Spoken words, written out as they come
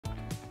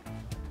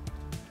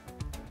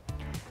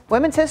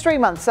Women's History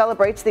Month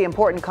celebrates the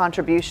important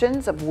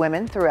contributions of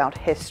women throughout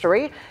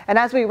history. And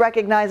as we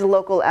recognize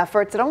local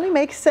efforts, it only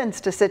makes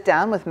sense to sit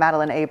down with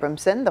Madeline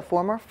Abramson, the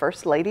former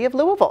First Lady of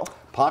Louisville.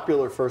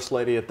 Popular First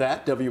Lady at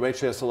that.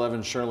 WHAS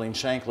 11 Shirlene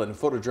Shanklin and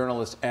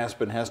photojournalist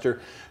Aspen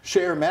Hester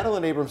share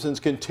Madeline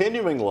Abramson's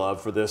continuing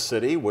love for this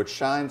city, which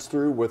shines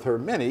through with her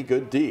many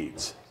good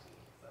deeds.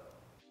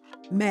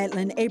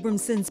 Madeline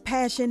Abramson's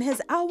passion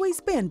has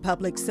always been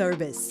public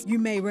service. You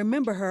may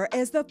remember her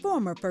as the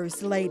former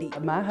First Lady.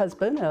 My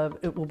husband,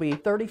 it will be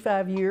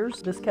 35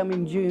 years this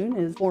coming June,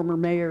 is former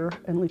Mayor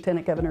and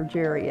Lieutenant Governor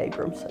Jerry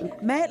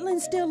Abramson. Madeline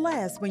still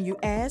laughs when you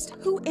asked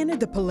who entered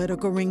the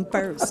political ring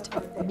first.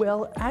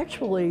 Well,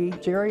 actually,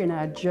 Jerry and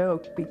I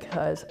joked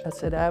because I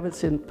said I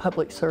was in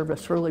public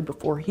service really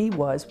before he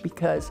was,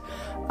 because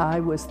I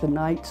was the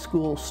night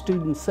school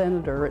student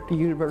senator at the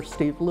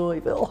University of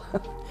Louisville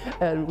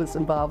and was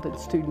involved in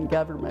student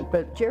government.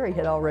 But Jerry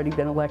had already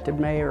been elected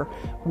mayor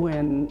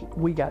when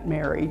we got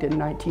married in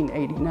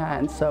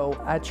 1989,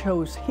 so I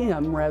chose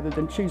him rather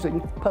than choosing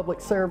public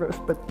service,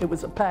 but it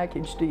was a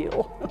package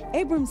deal.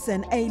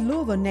 Abramson, a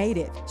Louisville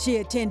native, she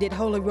attended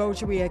Holy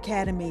Rosary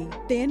Academy,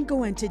 then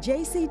going to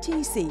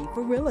JCTC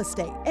for real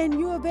estate and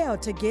U of L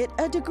to get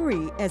a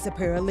degree as a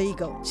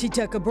paralegal. She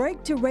took a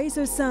break to raise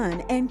her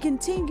son and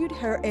continued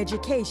her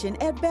education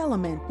at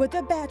Bellarmine with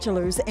a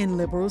bachelor's in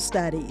liberal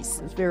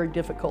studies. It's very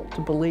difficult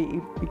to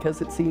believe because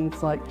it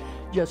seems like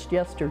just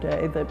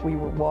yesterday that we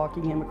were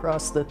walking him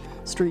across the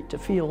street to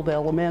Field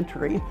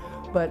Elementary,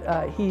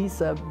 but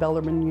he's a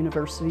Bellarmine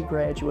University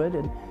graduate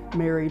and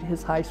married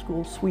his high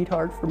school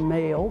sweetheart from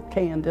Mail,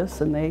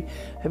 Candace, and they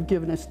have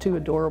given us 2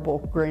 adorable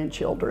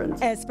grandchildren.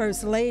 As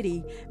First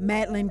Lady,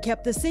 Madeline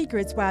kept the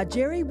secrets while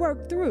Jerry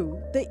worked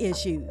through the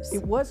issues.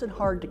 It wasn't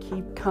hard to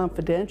keep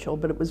confidential,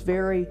 but it was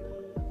very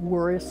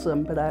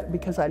worrisome,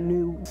 because I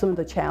knew some of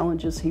the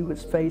challenges he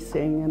was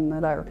facing and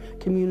that our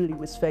community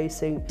was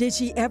facing. Did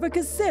she ever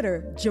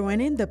consider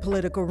joining the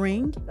political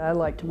ring? I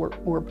like to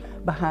work more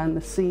behind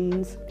the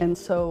scenes, and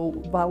so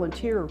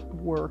volunteer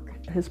work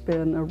has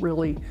been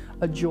really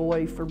a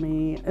joy for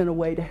me in a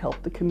way to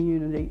help the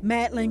community.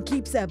 Madeline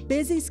keeps a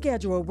busy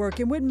schedule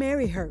working with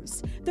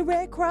Maryhurst, the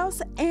Red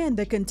Cross, and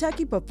the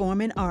Kentucky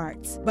Performing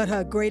Arts. But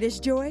her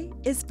greatest joy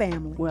is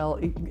family. Well,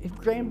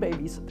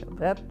 grandbabies,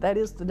 that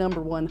is the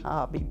 #1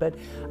 hobby, but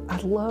I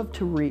love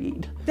to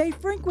read. They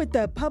frequent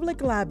the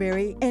public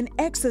library, and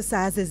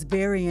exercise is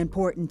very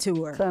important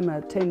to her. So I'm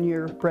a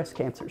 10-year breast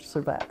cancer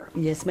survivor.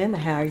 Yes, ma'am.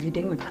 How are you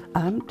doing?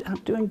 I'm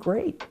doing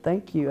great,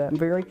 thank you. I'm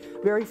very,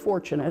 very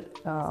fortunate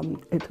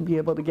to be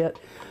able to get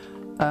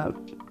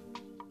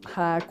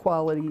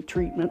high-quality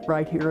treatment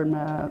right here in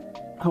my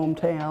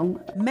hometown.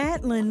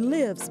 Madeline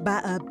lives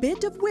by a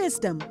bit of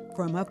wisdom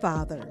from her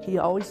father. He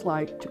always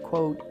liked to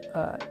quote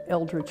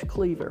Eldridge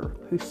Cleaver,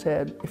 who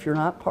said, "If you're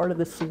not part of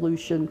the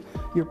solution,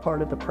 you're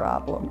part of the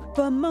problem."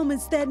 For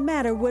Moments That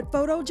Matter with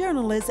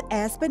photojournalist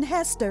Aspen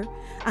Hester,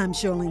 I'm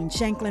Shirlene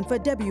Shanklin for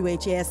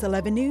WHAS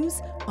 11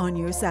 News, on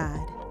your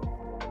side.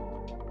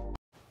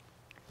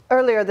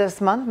 Earlier this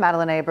month,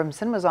 Madeline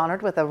Abramson was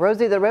honored with a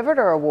Rosie the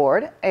Riveter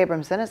Award.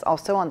 Abramson is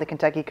also on the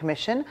Kentucky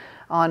Commission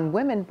on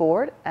Women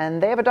Board,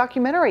 and they have a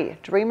documentary,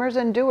 Dreamers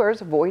and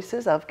Doers,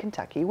 Voices of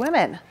Kentucky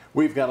Women.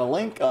 We've got a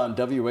link on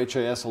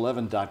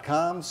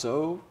WHAS11.com,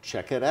 so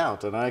check it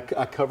out. And I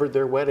covered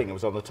their wedding. It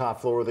was on the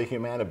top floor of the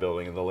Humana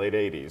building in the late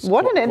 80s.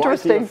 What an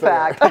interesting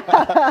fact.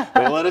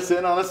 They let us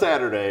in on a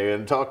Saturday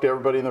and talked to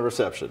everybody in the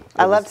reception.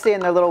 I loved seeing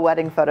their little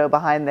wedding photo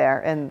behind there,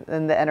 and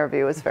the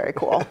interview was very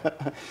cool.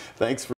 Thanks for